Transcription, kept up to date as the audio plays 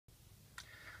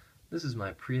This is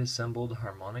my pre-assembled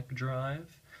harmonic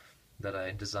drive that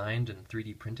I designed and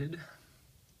 3D printed.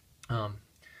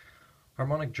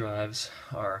 Harmonic drives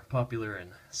are popular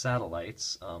in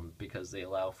satellites because they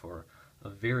allow for a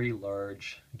very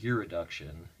large gear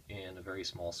reduction in a very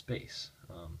small space.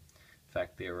 In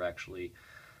fact, they were actually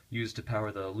used to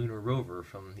power the lunar rover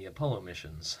from the Apollo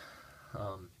missions.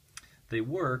 They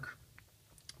work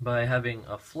by having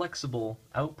a flexible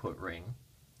output ring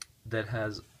that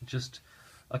has just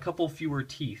a couple fewer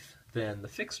teeth than the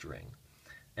fixed ring.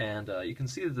 And you can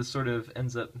see that this sort of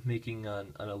ends up making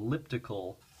an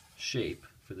elliptical shape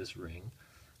for this ring.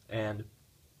 And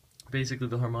basically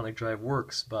the harmonic drive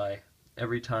works by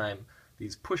every time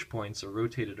these push points are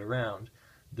rotated around,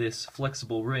 this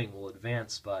flexible ring will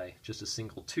advance by just a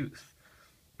single tooth.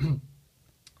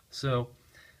 So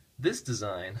this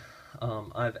design,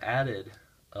 I've added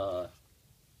a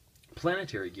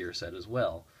planetary gear set as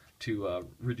well to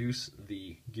reduce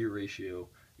the gear ratio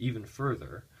even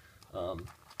further.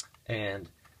 And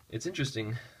it's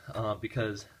interesting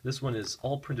because this one is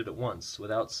all printed at once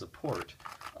without support,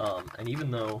 and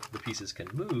even though the pieces can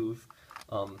move,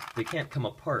 they can't come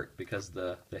apart because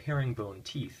the herringbone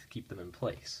teeth keep them in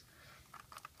place.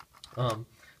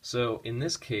 So in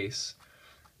this case,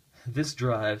 this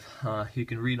drive, you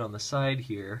can read on the side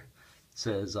here,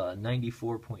 says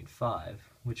 94.5,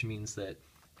 which means that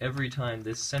every time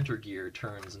this center gear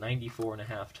turns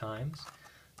 94.5 times,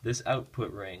 this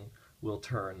output ring will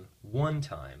turn 1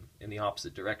 time in the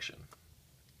opposite direction.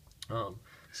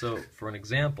 So for an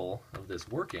example of this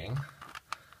working,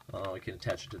 we can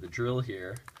attach it to the drill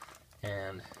here,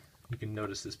 and you can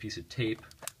notice this piece of tape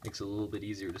makes it a little bit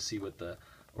easier to see what the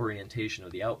orientation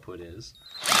of the output is.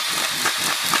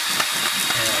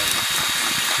 And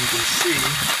you can see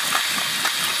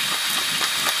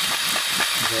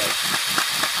that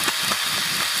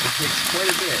it takes quite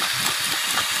a bit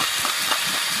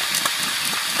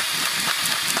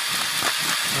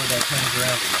before that turns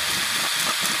around again.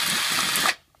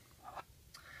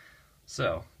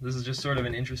 So, this is just sort of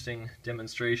an interesting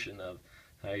demonstration of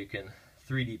how you can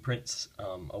 3D print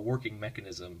a working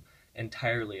mechanism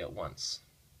entirely at once.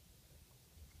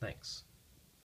 Thanks.